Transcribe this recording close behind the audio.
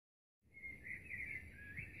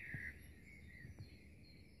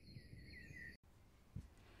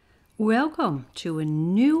Welcome to a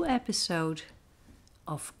new episode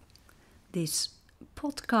of this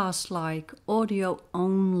podcast-like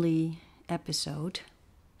audio-only episode.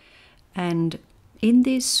 And in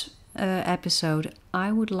this episode,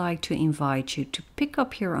 I would like to invite you to pick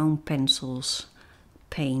up your own pencils,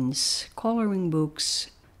 paints, coloring books,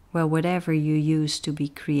 well, whatever you use to be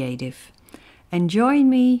creative. And join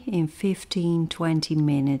me in 15-20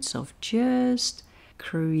 minutes of just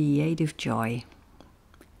creative joy.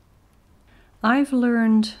 I've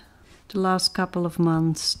learned the last couple of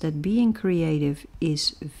months that being creative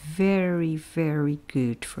is very, very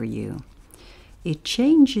good for you. It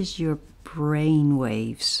changes your brain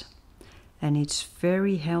waves and it's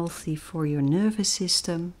very healthy for your nervous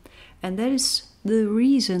system. And that is the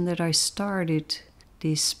reason that I started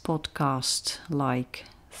this podcast-like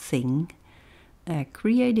thing,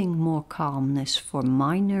 creating more calmness for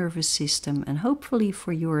my nervous system and hopefully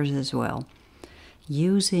for yours as well,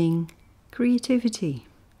 using creativity,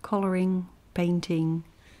 coloring, painting,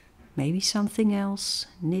 maybe something else,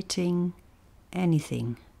 knitting,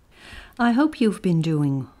 anything. I hope you've been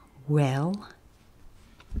doing well.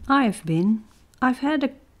 I've had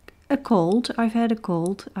a cold. I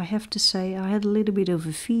have to say. I had a little bit of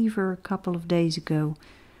a fever a couple of days ago,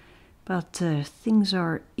 but things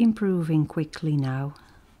are improving quickly now.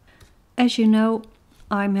 As you know,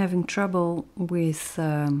 I'm having trouble with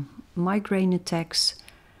migraine attacks.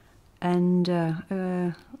 And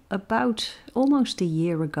about almost a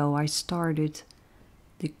year ago, I started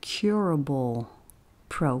the Curable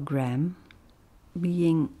program,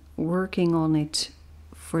 working on it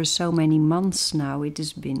for so many months now. It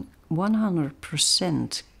has been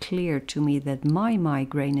 100% clear to me that my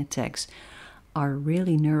migraine attacks are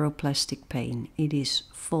really neuroplastic pain. It is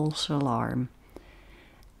false alarm.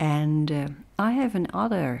 And I have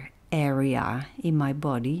another area in my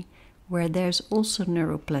body where there's also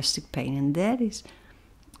neuroplastic pain, and that is,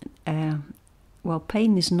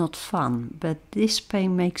 pain is not fun, but this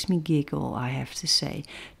pain makes me giggle, I have to say.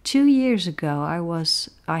 2 years ago,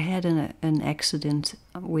 I had an accident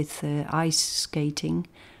with ice skating.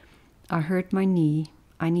 I hurt my knee.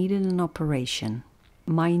 I needed an operation.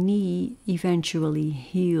 My knee eventually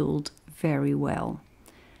healed very well,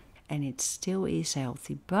 and it still is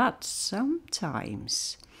healthy, but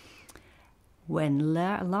sometimes when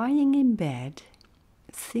lying in bed,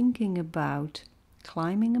 thinking about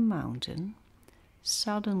climbing a mountain,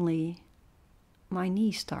 suddenly my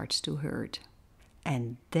knee starts to hurt.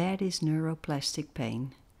 And that is neuroplastic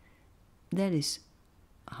pain. That is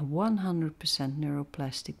 100%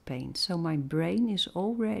 neuroplastic pain. So my brain is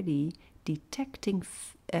already detecting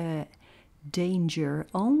danger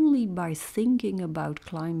only by thinking about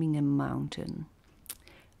climbing a mountain.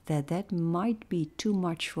 That might be too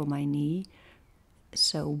much for my knee.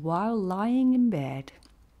 So while lying in bed,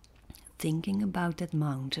 thinking about that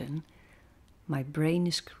mountain, my brain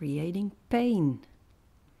is creating pain.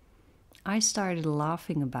 I started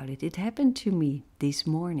laughing about it. It happened to me this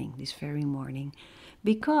very morning,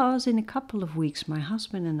 because in a couple of weeks, my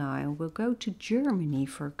husband and I will go to Germany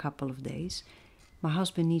for a couple of days. My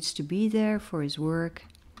husband needs to be there for his work.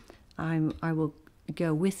 I will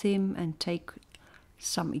go with him and take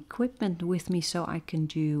some equipment with me so I can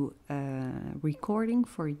do recording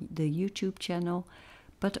for the YouTube channel.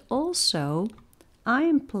 But also I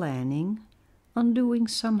am planning on doing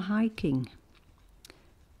some hiking.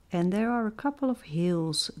 And there are a couple of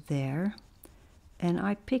hills there, and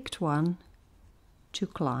I picked one to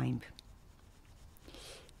climb.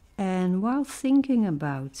 And while thinking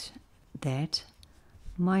about that,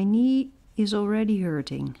 my knee is already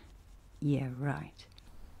hurting. Yeah, right.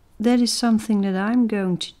 That is something that I'm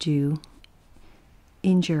going to do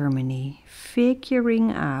in Germany,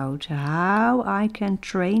 figuring out how I can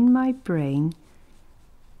train my brain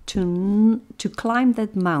to climb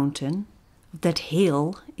that mountain, that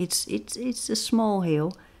hill. It's a small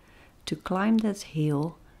hill, to climb that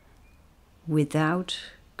hill without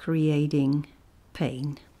creating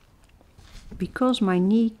pain. Because my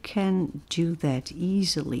knee can do that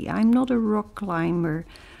easily. I'm not a rock climber.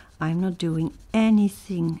 I'm not doing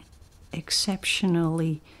anything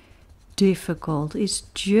exceptionally difficult. It's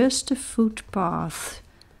just a footpath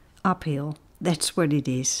uphill. That's what it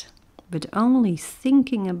is. But only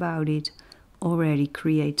thinking about it already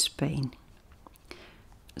creates pain.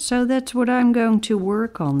 So that's what I'm going to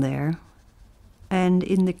work on there. And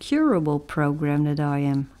in the Curable program that I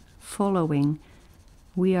am following,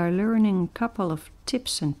 we are learning a couple of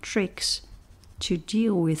tips and tricks to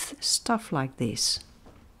deal with stuff like this.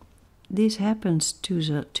 This happens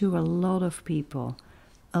to a lot of people.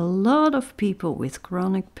 A lot of people with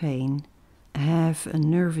chronic pain have a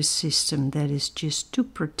nervous system that is just too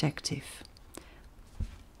protective.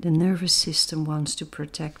 The nervous system wants to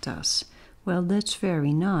protect us. Well, that's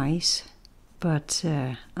very nice, but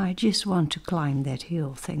I just want to climb that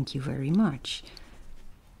hill. Thank you very much.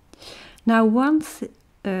 Now, one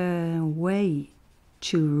way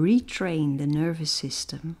to retrain the nervous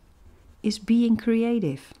system is being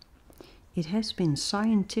creative. It has been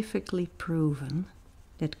scientifically proven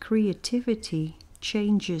that creativity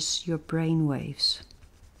changes your brain waves.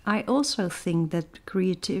 I also think that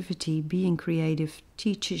creativity, being creative,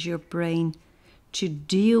 teaches your brain to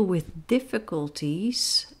deal with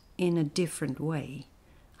difficulties in a different way.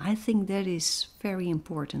 I think that is very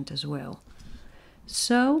important as well.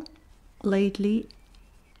 So, lately,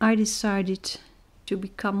 I decided to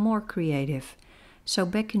become more creative. So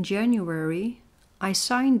back in January, I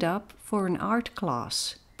signed up for an art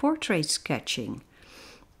class, portrait sketching.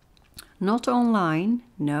 Not online,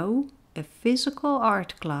 no, a physical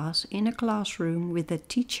art class in a classroom with a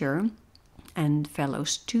teacher and fellow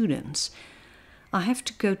students. I have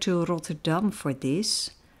to go to Rotterdam for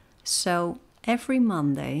this, so every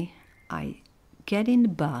Monday I get in the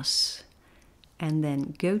bus and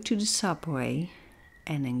then go to the subway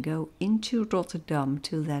and then go into Rotterdam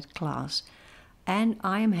to that class, and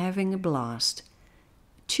I am having a blast.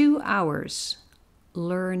 2 hours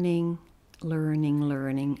learning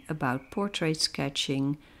about portrait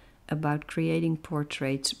sketching, about creating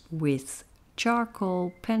portraits with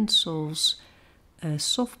charcoal, pencils,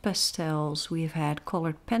 soft pastels. We've had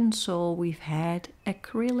colored pencil, we've had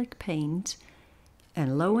acrylic paint,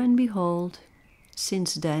 and lo and behold,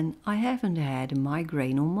 since then I haven't had a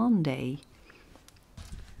migraine on Monday.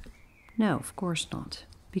 No, of course not,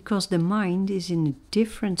 because the mind is in a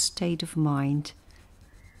different state of mind,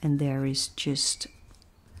 and there is just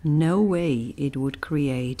no way it would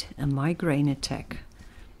create a migraine attack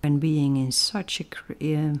when being in such a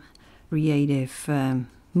creative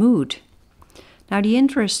mood. Now, the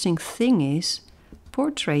interesting thing is,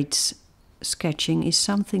 portraits sketching is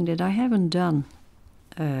something that I haven't done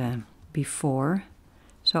before,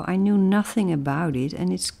 so I knew nothing about it,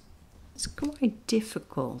 and it's quite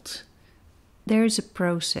difficult. There's a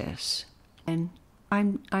process, and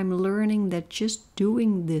I'm learning that just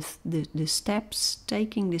doing the steps,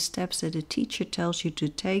 taking the steps that a teacher tells you to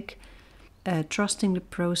take, trusting the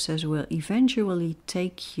process will eventually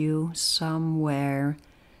take you somewhere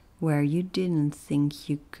where you didn't think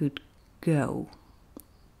you could go.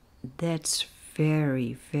 That's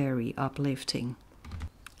very, very uplifting.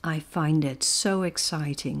 I find that so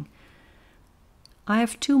exciting. I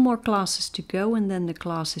have 2 more classes to go, and then the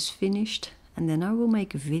class is finished, and then I will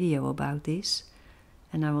make a video about this.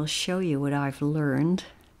 And I will show you what I've learned.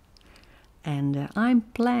 And I'm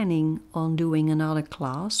planning on doing another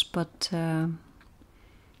class, but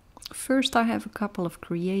first I have a couple of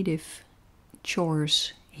creative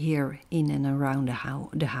chores here in and around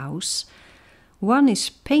the house. One is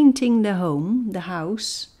painting the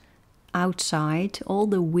house outside. All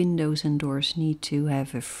the windows and doors need to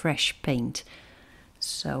have a fresh paint.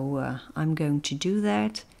 So I'm going to do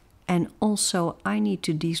that. And also I need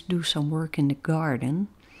to do some work in the garden.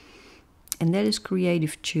 And that is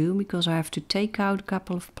creative too, because I have to take out a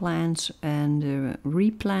couple of plants and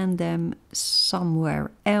replant them somewhere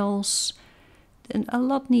else. And a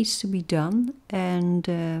lot needs to be done. And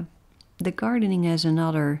the gardening has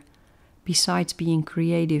another, besides being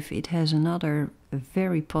creative, it has another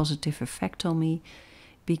very positive effect on me,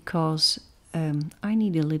 because I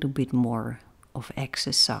need a little bit more of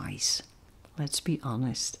exercise. Let's be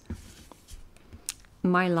honest.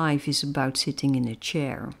 My life is about sitting in a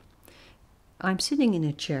chair. I'm sitting in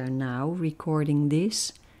a chair now, recording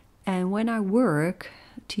this, and when I work,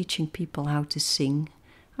 teaching people how to sing,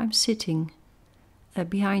 I'm sitting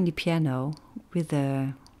behind the piano with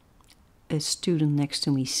a student next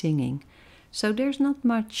to me singing. So there's not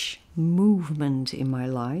much movement in my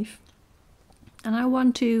life, and I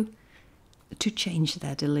want to change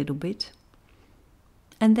that a little bit.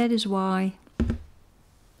 And that is why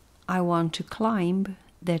I want to climb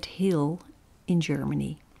that hill in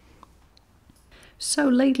Germany. So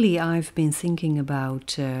lately I've been thinking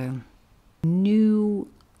about new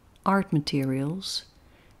art materials,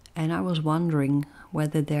 and I was wondering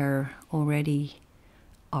whether there already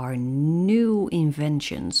are new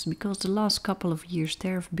inventions, because the last couple of years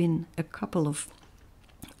there have been a couple of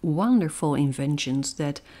wonderful inventions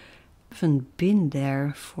that haven't been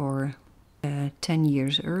there for 10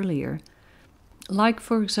 years earlier. Like,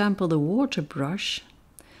 for example, the water brush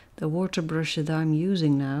that I'm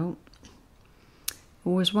using now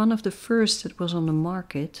was one of the first that was on the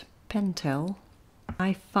market, Pentel.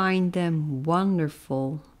 I find them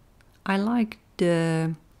wonderful. I like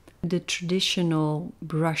the traditional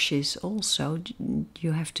brushes also.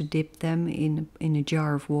 You have to dip them in a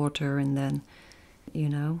jar of water and then, you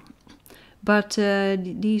know. But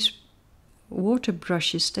these water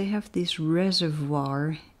brushes, they have this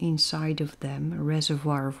reservoir inside of them, a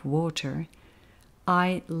reservoir of water.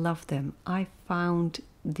 I love them. I found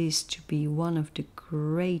this to be one of the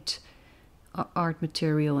great art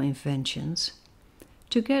material inventions,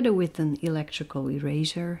 together with an electrical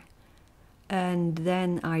eraser. And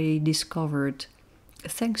then I discovered,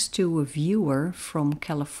 thanks to a viewer from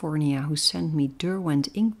California who sent me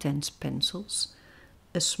Derwent Inktense pencils,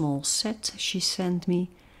 a small set she sent me,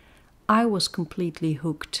 I was completely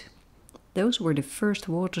hooked. Those were the first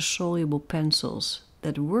water-soluble pencils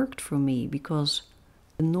that worked for me, because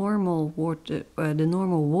the normal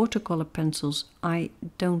watercolor pencils, I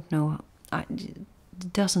don't know, it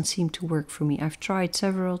doesn't seem to work for me. I've tried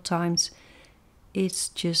several times. It's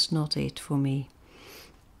just not it for me.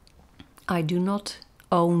 I do not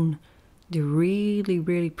own the really,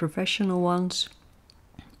 really professional ones,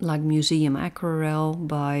 like Museum Aquarelle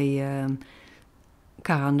by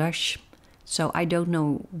Carandash. So I don't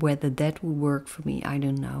know whether that will work for me. I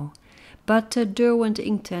don't know. But Derwent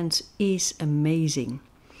Inktense is amazing.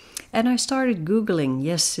 And I started Googling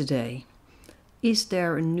yesterday. Is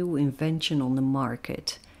there a new invention on the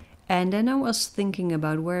market? And then I was thinking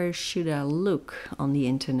about where should I look on the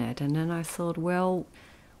internet. And then I thought, well,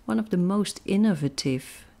 one of the most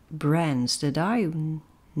innovative brands that I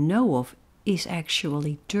know of is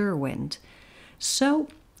actually Derwent. So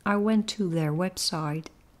I went to their website,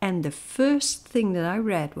 and the first thing that I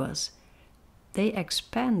read was they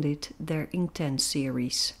expanded their Inktense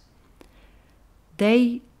series.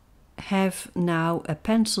 They have now a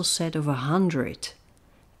pencil set of 100.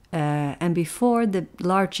 And before, the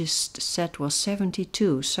largest set was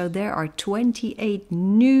 72. So there are 28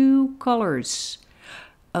 new colors.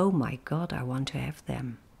 Oh my God, I want to have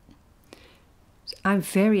them. I'm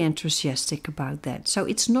very enthusiastic about that. So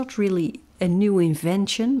it's not really a new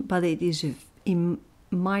invention, but it is, in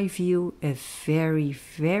my view, a very,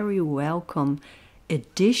 very welcome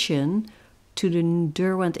addition to the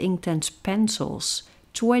Derwent Inktense pencils.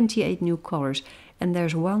 28 new colors. And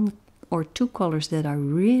there's one or two colors that I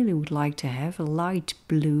really would like to have, a light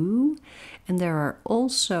blue, and there are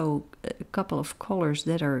also a couple of colors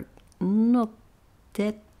that are not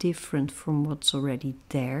that different from what's already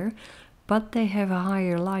there, but they have a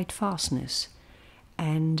higher light fastness.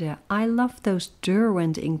 And I love those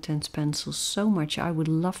Derwent Inktense pencils so much. I would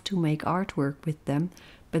love to make artwork with them,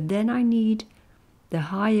 but then I need the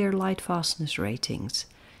higher light fastness ratings,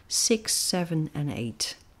 6, 7 and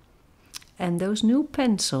 8. And those new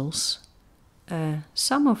pencils,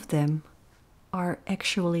 some of them are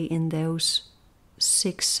actually in those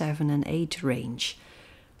 6, 7 and 8 range.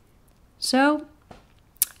 So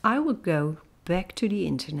I will go back to the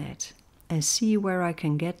internet and see where I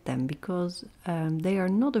can get them, because they are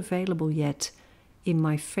not available yet in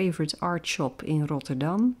my favorite art shop in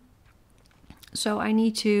Rotterdam. So I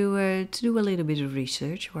need to do a little bit of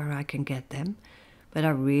research where I can get them. But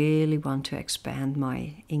I really want to expand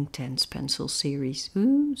my Inktense pencil series.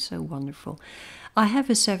 Ooh, so wonderful. I have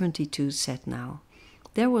a 72 set now.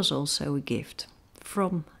 There was also a gift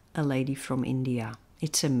from a lady from India.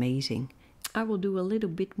 It's amazing. I will do a little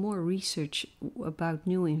bit more research about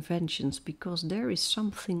new inventions, because there is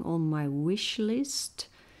something on my wish list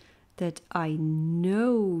that I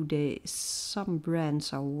know some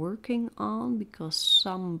brands are working on, because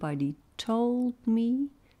somebody told me.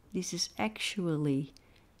 This is actually,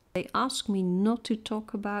 they asked me not to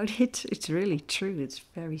talk about it. It's really true, it's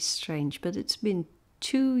very strange, but it's been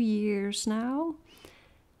 2 years now,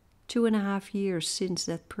 2.5 years since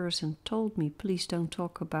that person told me, please don't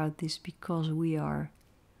talk about this, because we are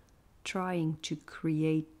trying to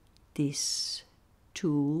create this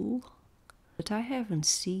tool, but I haven't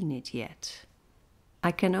seen it yet.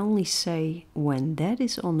 I can only say when that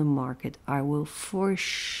is on the market, I will for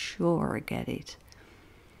sure get it.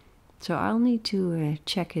 So I'll need to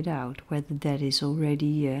check it out, whether that is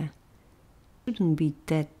already, shouldn't be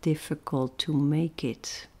that difficult to make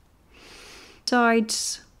it.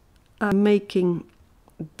 Besides making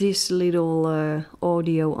this little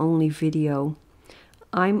audio-only video,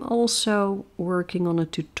 I'm also working on a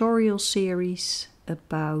tutorial series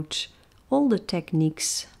about all the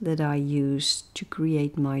techniques that I use to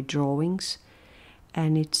create my drawings.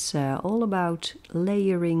 And it's all about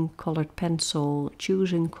layering colored pencil,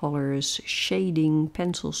 choosing colors, shading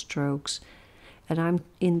pencil strokes. And I'm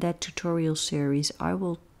in that tutorial series. I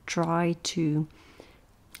will try to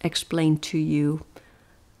explain to you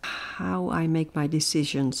how I make my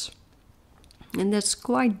decisions And that's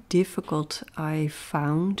quite difficult, I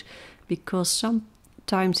found, because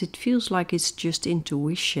sometimes it feels like it's just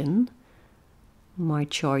intuition, my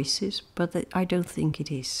choices, but I don't think it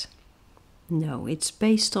is. No, it's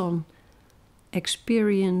based on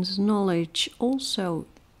experience, knowledge, also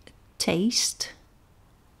taste.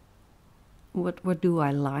 What do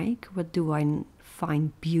I like? What do I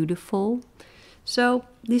find beautiful? So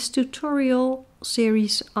this tutorial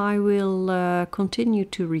series, I will continue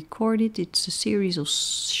to record it. It's a series of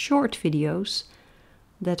short videos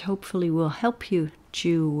that hopefully will help you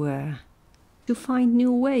to find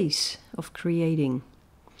new ways of creating.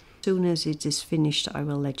 As soon as it is finished, I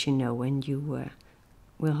will let you know, and you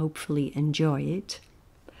will hopefully enjoy it.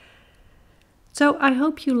 So I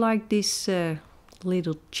hope you like this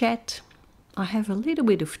little chat. I have a little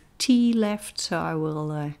bit of tea left, so I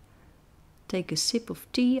will take a sip of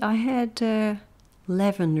tea. I had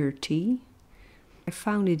lavender tea. I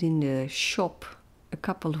found it in the shop a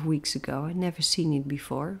couple of weeks ago. I'd never seen it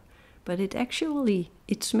before, but it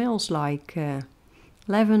smells like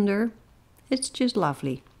lavender. It's just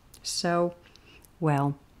lovely. So,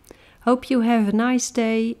 well, hope you have a nice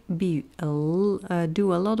day. Do a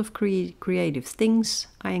lot of creative things.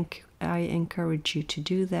 I encourage you to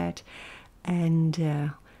do that.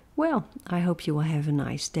 And well, I hope you will have a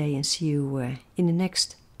nice day, and see you in the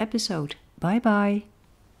next episode. Bye bye.